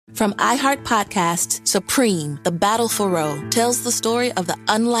From iHeart Podcasts, Supreme, The Battle for Roe tells the story of the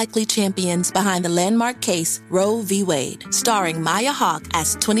unlikely champions behind the landmark case Roe v. Wade, starring Maya Hawke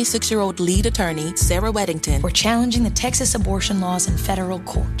as 26-year-old lead attorney Sarah Weddington. We're challenging the Texas abortion laws in federal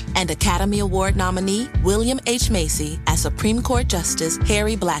court. And Academy Award nominee William H. Macy as Supreme Court Justice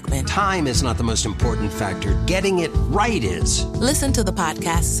Harry Blackmun. Time is not the most important factor. Getting it right is. Listen to the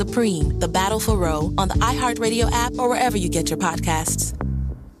podcast Supreme, The Battle for Roe on the iHeartRadio app or wherever you get your podcasts.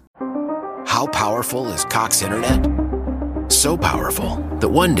 How powerful is Cox Internet? So powerful that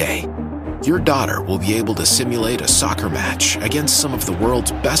one day, your daughter will be able to simulate a soccer match against some of the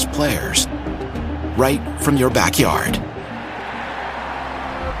world's best players right from your backyard.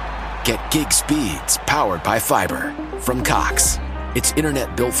 Get gig speeds powered by fiber from Cox. It's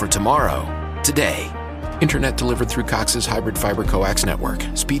internet built for tomorrow, today. Internet delivered through Cox's hybrid fiber coax network.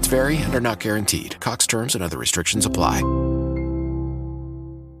 Speeds vary and are not guaranteed. Cox terms and other restrictions apply.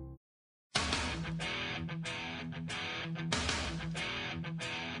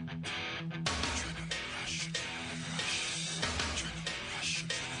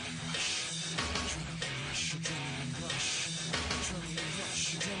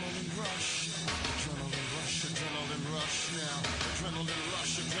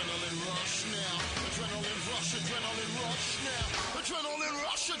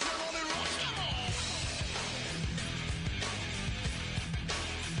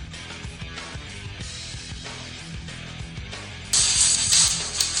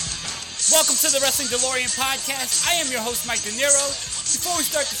 Welcome to the Wrestling DeLorean Podcast. I am your host, Mike De Niro. Before we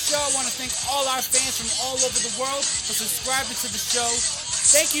start the show, I want to thank all our fans from all over the world for subscribing to the show.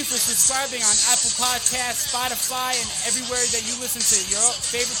 Thank you for subscribing on Apple Podcasts, Spotify, and everywhere that you listen to your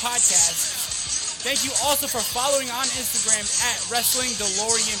favorite podcasts. Thank you also for following on Instagram at Wrestling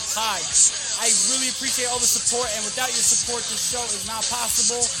DeLorean Pod. I really appreciate all the support, and without your support, this show is not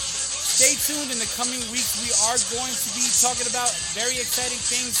possible. Stay tuned. In the coming weeks, we are going to be talking about very exciting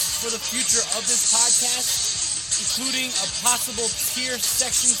things for the future of this podcast, including a possible tier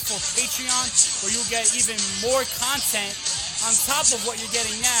section for Patreon, where you'll get even more content on top of what you're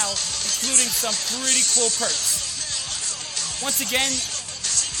getting now, including some pretty cool perks. Once again,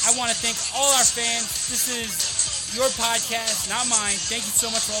 I want to thank all our fans. This is your podcast, not mine. Thank you so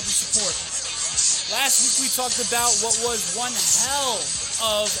much for all the support. Last week, we talked about what was one hell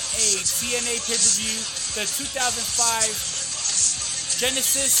of a TNA pay-per-view, the 2005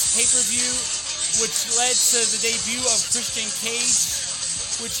 Genesis pay-per-view, which led to the debut of Christian Cage,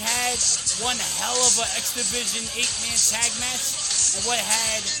 which had one hell of a X Division 8-man tag match, and what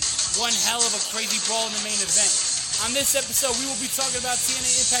had one hell of a crazy brawl in the main event. On this episode, we will be talking about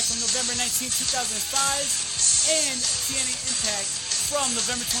TNA Impact from November 19, 2005, and TNA Impact from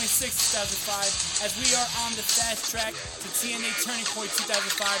November 26, 2005, as we are on the fast track to TNA Turning Point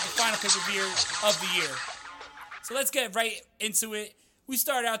 2005, the final pay-per-view of the year. So let's get right into it. We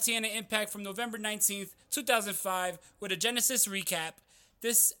start out TNA Impact from November 19th, 2005, with a Genesis recap.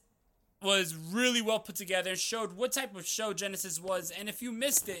 This was really well put together and showed what type of show Genesis was, and if you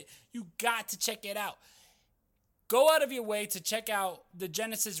missed it, you got to check it out. Go out of your way to check out the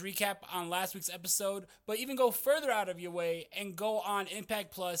Genesis recap on last week's episode, but even go further out of your way and go on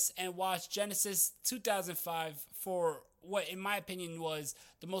Impact Plus and watch Genesis 2005 for what, in my opinion, was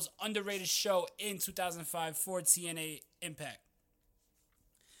the most underrated show in 2005 for TNA Impact.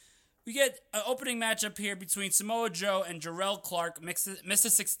 We get an opening matchup here between Samoa Joe and Jarrell Clark, Mr.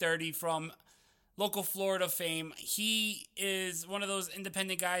 630 from local Florida fame. He is one of those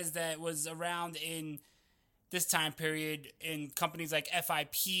independent guys that was around in this time period in companies like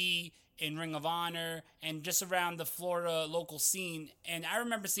FIP, in Ring of Honor, and just around the Florida local scene. And I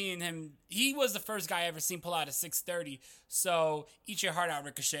remember seeing him. He was the first guy I ever seen pull out a 630. So eat your heart out,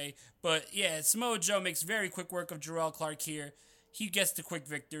 Ricochet. But yeah, Samoa Joe makes very quick work of Jarrell Clark here. He gets the quick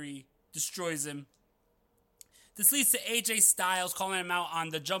victory, destroys him. This leads to AJ Styles calling him out on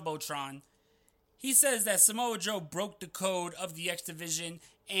the Jumbotron. He says that Samoa Joe broke the code of the X Division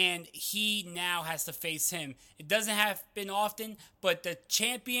and he now has to face him. It doesn't happen often, but the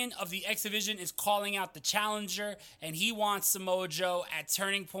champion of the X Division is calling out the challenger, and he wants Samoa Joe at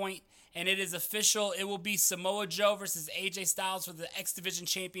Turning Point, and it is official. It will be Samoa Joe versus AJ Styles for the X Division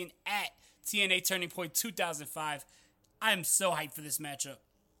champion at TNA Turning Point 2005. I am so hyped for this matchup.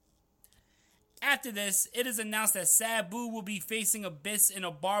 After this, it is announced that Sabu will be facing Abyss in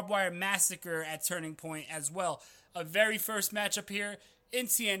a barbed wire massacre at Turning Point as well. A very first matchup here in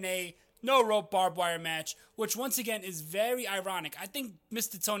TNA, no rope barbed wire match, which once again is very ironic. I think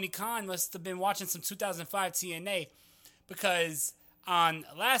Mr. Tony Khan must have been watching some 2005 TNA, because on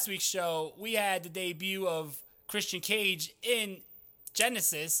last week's show, we had the debut of Christian Cage in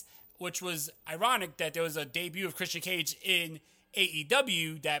Genesis, which was ironic that there was a debut of Christian Cage in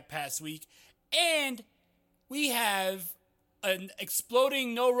AEW that past week. And we have an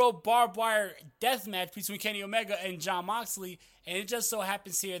exploding no-rope barbed wire death match between Kenny Omega and Jon Moxley. And it just so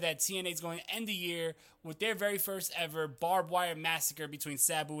happens here that TNA is going to end the year with their very first ever barbed wire massacre between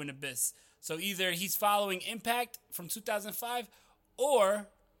Sabu and Abyss. So either he's following Impact from 2005, or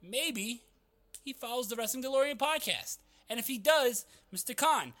maybe he follows the Wrestling DeLorean podcast. And if he does, Mr.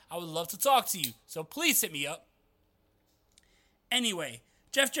 Khan, I would love to talk to you. So please hit me up. Anyway,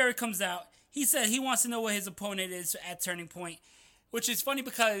 Jeff Jarrett comes out. He said he wants to know what his opponent is at Turning Point, which is funny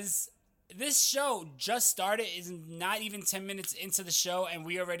because this show just started. Is not even 10 minutes into the show, and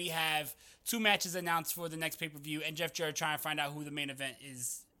we already have 2 matches announced for the next pay-per-view, and Jeff Jarrett trying to find out who the main event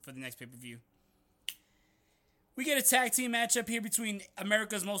is for the next pay-per-view. We get a tag team matchup here between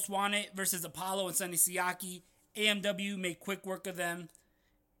America's Most Wanted versus Apollo and Sonny Siaki. AMW make quick work of them.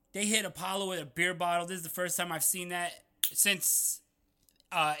 They hit Apollo with a beer bottle. This is the first time I've seen that since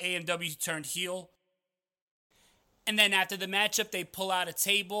AMW turned heel. And then after the matchup, they pull out a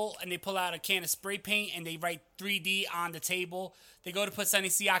table and they pull out a can of spray paint and they write 3D on the table. They go to put Sonny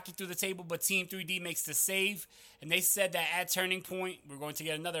Siaki through the table, but Team 3D makes the save. And they said that at Turning Point, we're going to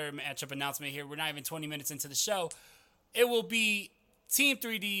get another matchup announcement here. We're not even 20 minutes into the show. It will be Team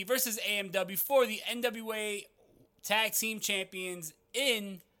 3D versus AMW for the NWA Tag Team Champions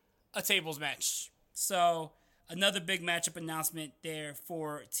in a tables match. So another big matchup announcement there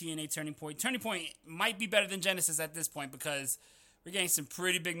for TNA Turning Point. Turning Point might be better than Genesis at this point because we're getting some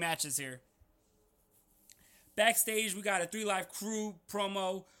pretty big matches here. Backstage, we got a 3 Live Crew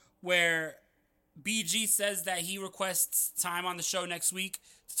promo where BG says that he requests time on the show next week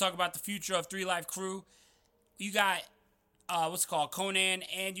to talk about the future of 3 Live Crew. You got, Conan,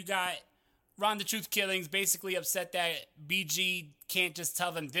 and you got Ron the Truth Killings basically upset that BG can't just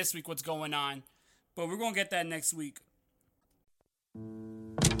tell them this week what's going on. But we're going to get that next week.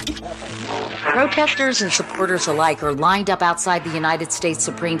 Protesters and supporters alike are lined up outside the United States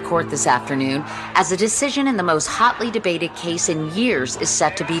Supreme Court this afternoon as a decision in the most hotly debated case in years is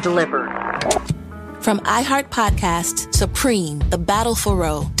set to be delivered. From iHeart Podcasts, Supreme, The Battle for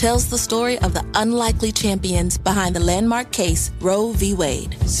Roe, tells the story of the unlikely champions behind the landmark case Roe v.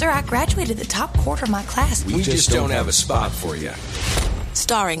 Wade. Sir, I graduated the top quarter of my class. We just don't have a spot for you.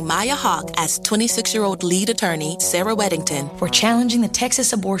 Starring Maya Hawke as 26-year-old lead attorney Sarah Weddington. We're challenging the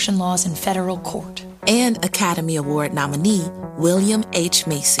Texas abortion laws in federal court. And Academy Award nominee William H.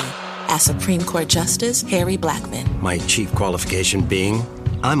 Macy as Supreme Court Justice Harry Blackmun. My chief qualification being,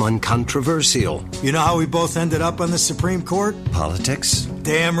 I'm uncontroversial. You know how we both ended up on the Supreme Court? Politics?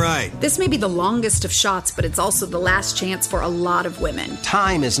 Damn right. This may be the longest of shots, but it's also the last chance for a lot of women.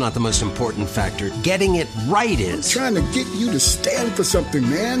 Time is not the most important factor. Getting it right is. I'm trying to get you to stand for something,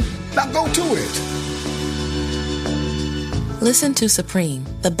 man. Now go to it. Listen to Supreme,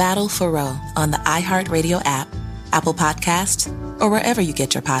 The Battle for Roe on the iHeartRadio app, Apple Podcasts, or wherever you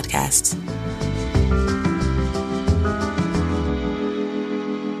get your podcasts.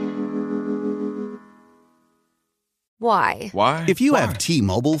 Why? If you have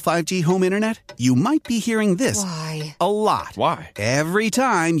T-Mobile 5G home internet, you might be hearing this Why? a lot. Why? Every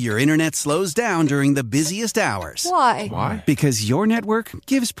time your internet slows down during the busiest hours. Why? Because your network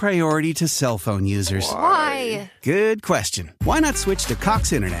gives priority to cell phone users. Why? Good question. Why not switch to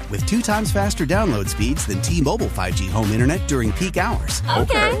Cox Internet with 2 times faster download speeds than T-Mobile 5G home internet during peak hours?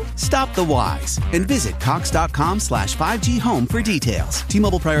 Okay. Stop the whys and visit cox.com/5G home for details.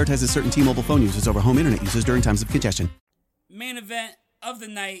 T-Mobile prioritizes certain T-Mobile phone users over home internet users during times of congestion. Main event of the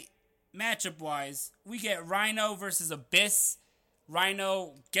night, matchup-wise, we get Rhino versus Abyss.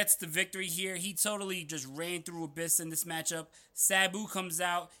 Rhino gets the victory here. He totally just ran through Abyss in this matchup. Sabu comes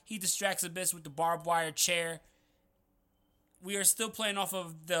out. He distracts Abyss with the barbed wire chair. We are still playing off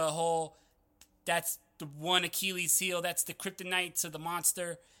of the whole, that's the one Achilles heel. That's the kryptonite to the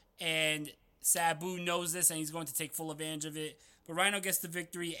monster. And Sabu knows this, and he's going to take full advantage of it. But Rhino gets the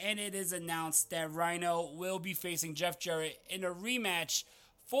victory, and it is announced that Rhino will be facing Jeff Jarrett in a rematch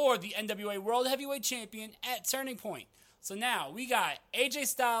for the NWA World Heavyweight Champion at Turning Point. So now we got AJ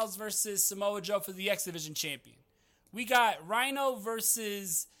Styles versus Samoa Joe for the X Division Champion. We got Rhino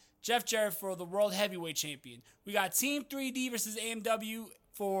versus Jeff Jarrett for the World Heavyweight Champion. We got Team 3D versus AMW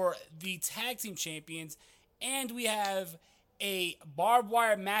for the Tag Team Champions. And we have a barbed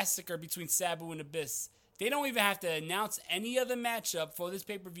wire massacre between Sabu and Abyss. They don't even have to announce any other matchup for this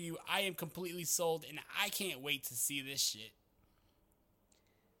pay-per-view. I am completely sold, and I can't wait to see this shit.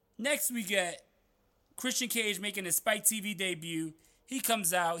 Next, we get Christian Cage making his Spike TV debut. He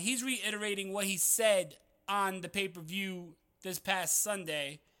comes out. He's reiterating what he said on the pay-per-view this past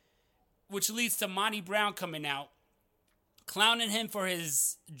Sunday, which leads to Monty Brown coming out, clowning him for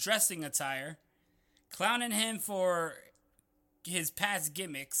his dressing attire, clowning him for his past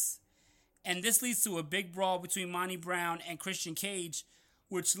gimmicks, and this leads to a big brawl between Monty Brown and Christian Cage,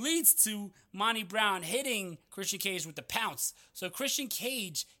 which leads to Monty Brown hitting Christian Cage with the pounce. So Christian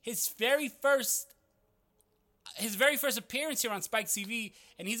Cage, his very first appearance here on Spike TV,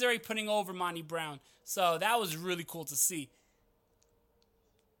 and he's already putting over Monty Brown. So that was really cool to see.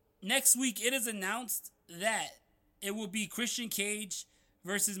 Next week, it is announced that it will be Christian Cage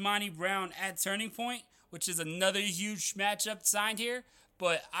versus Monty Brown at Turning Point, which is another huge matchup signed here.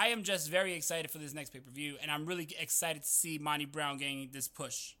 But I am just very excited for this next pay-per-view, and I'm really excited to see Monty Brown getting this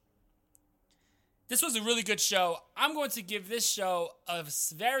push. This was a really good show. I'm going to give this show a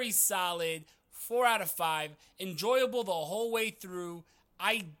very solid 4 out of 5. Enjoyable the whole way through.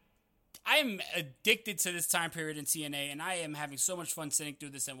 I am addicted to this time period in TNA, and I am having so much fun sitting through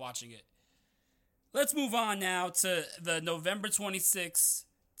this and watching it. Let's move on now to the November 26th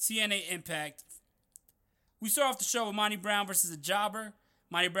TNA Impact. We start off the show with Monty Brown versus a jobber.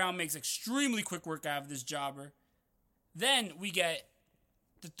 Monty Brown makes extremely quick work out of this jobber. Then we get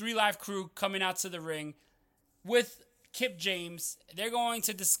the 3 Live crew coming out to the ring with Kip James. They're going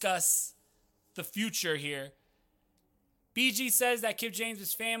to discuss the future here. BG says that Kip James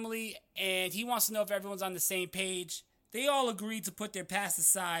is family, and he wants to know if everyone's on the same page. They all agreed to put their past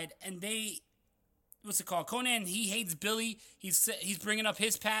aside, and Conan, he hates Billy. He's bringing up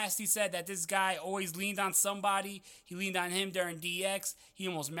his past. He said that this guy always leaned on somebody. He leaned on him during DX. He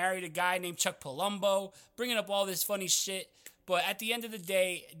almost married a guy named Chuck Palumbo, bringing up all this funny shit. But at the end of the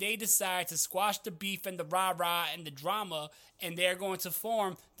day, they decide to squash the beef and the rah-rah and the drama, and they're going to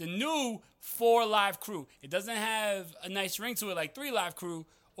form the new 4 Live crew. It doesn't have a nice ring to it like 3 Live crew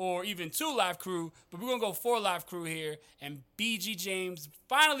or even 2 Live crew, but we're going to go 4 Live crew here, and BG James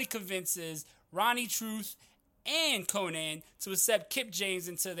finally convinces Ronnie Truth and Conan to accept Kip James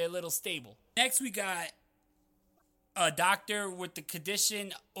into their little stable. Next, we got a doctor with an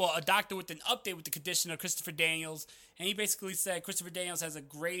update with the condition of Christopher Daniels, and he basically said Christopher Daniels has a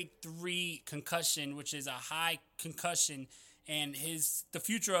grade 3 concussion, which is a high concussion, and the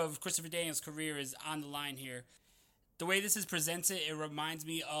future of Christopher Daniels' career is on the line here. The way this is presented, it reminds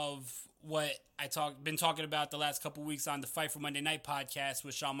me of what been talking about the last couple weeks on the Fight for Monday Night podcast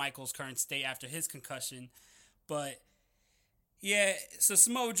with Shawn Michaels' current state after his concussion. But yeah, so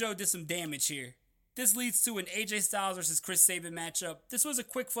Samoa Joe did some damage here. This leads to an AJ Styles versus Chris Sabin matchup. This was a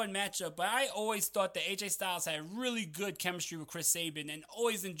quick, fun matchup, but I always thought that AJ Styles had really good chemistry with Chris Sabin and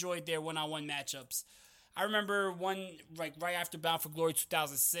always enjoyed their one-on-one matchups. I remember one right after Bound for Glory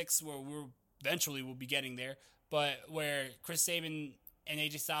 2006, where eventually we'll be getting there, but where Chris Sabin and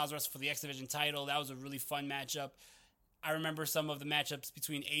AJ Styles wrestled for the X Division title. That was a really fun matchup. I remember some of the matchups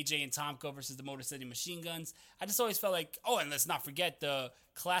between AJ and Tomko versus the Motor City Machine Guns. I just always felt like, and let's not forget the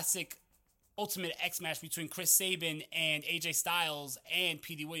classic Ultimate X match between Chris Sabin and AJ Styles and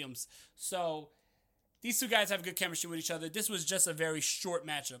P.D. Williams. So these two guys have good chemistry with each other. This was just a very short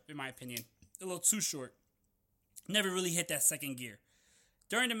matchup, in my opinion. A little too short. Never really hit that second gear.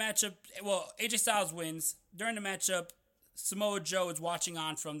 During the matchup, AJ Styles wins. During the matchup, Samoa Joe is watching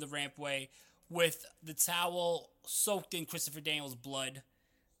on from the rampway with the towel soaked in Christopher Daniels' blood.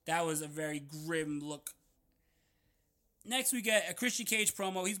 That was a very grim look. Next, we get a Christian Cage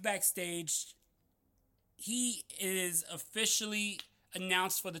promo. He's backstage. He is officially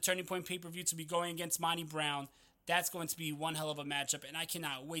announced for the Turning Point pay-per-view to be going against Monty Brown. That's going to be one hell of a matchup, and I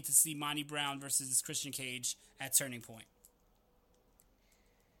cannot wait to see Monty Brown versus Christian Cage at Turning Point.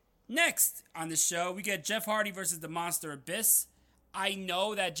 Next on the show, we get Jeff Hardy versus the Monster Abyss. I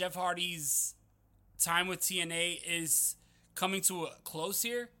know that Jeff Hardy's time with TNA is coming to a close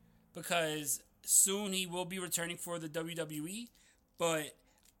here because soon he will be returning for the WWE. But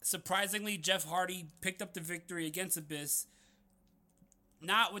surprisingly, Jeff Hardy picked up the victory against Abyss,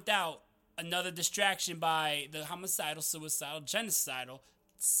 not without another distraction by the homicidal, suicidal, genocidal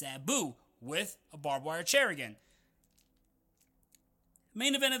Sabu with a barbed wire chair again.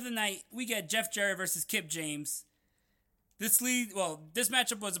 Main event of the night, we get Jeff Jarrett versus Kip James. This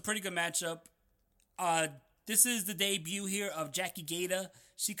matchup was a pretty good matchup. This is the debut here of Jackie Gata.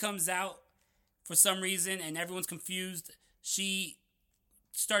 She comes out for some reason and everyone's confused. She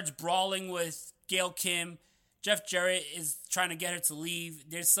starts brawling with Gail Kim. Jeff Jarrett is trying to get her to leave.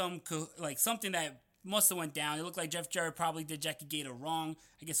 There's something that must have went down. It looked like Jeff Jarrett probably did Jackie Gata wrong.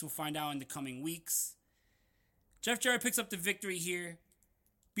 I guess we'll find out in the coming weeks. Jeff Jarrett picks up the victory here.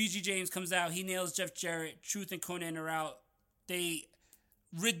 BG James comes out. He nails Jeff Jarrett. Truth and Conan are out. They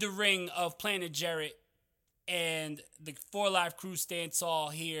rid the ring of Planet Jarrett. and the 4 Live crew stand tall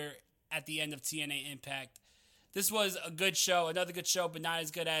here at the end of TNA Impact. This was a good show, another good show, but not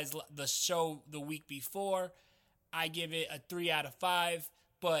as good as the show the week before. I give it a 3 out of 5,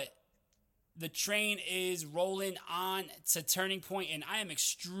 but the train is rolling on to Turning Point, and I am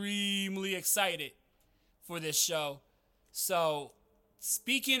extremely excited for this show. So,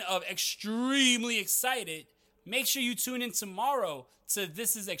 speaking of extremely excited, make sure you tune in tomorrow to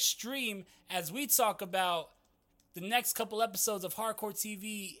This Is Extreme as we talk about the next couple episodes of Hardcore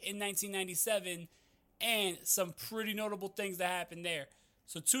TV in 1997 and some pretty notable things that happened there.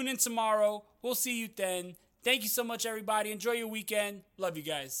 So tune in tomorrow. We'll see you then. Thank you so much, everybody. Enjoy your weekend. Love you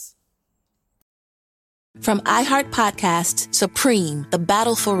guys. From iHeart Podcasts, Supreme, The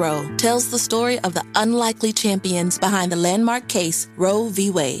Battle for Roe, tells the story of the unlikely champions behind the landmark case Roe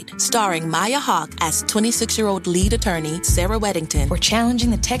v. Wade, starring Maya Hawke as 26-year-old lead attorney Sarah Weddington. We're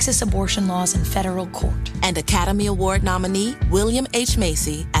challenging the Texas abortion laws in federal court. And Academy Award nominee William H.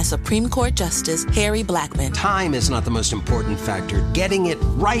 Macy as Supreme Court Justice Harry Blackmun. Time is not the most important factor. Getting it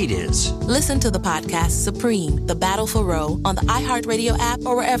right is. Listen to the podcast Supreme, The Battle for Roe on the iHeartRadio app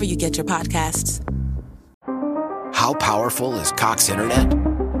or wherever you get your podcasts. How powerful is Cox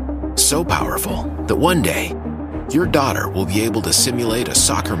Internet? So powerful that one day, your daughter will be able to simulate a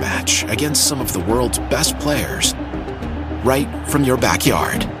soccer match against some of the world's best players right from your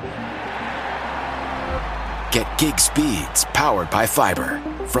backyard. Get gig speeds powered by fiber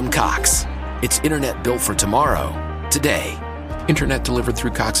from Cox. It's internet built for tomorrow, today. Internet delivered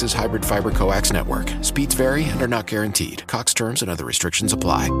through Cox's hybrid fiber coax network. Speeds vary and are not guaranteed. Cox terms and other restrictions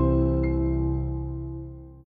apply.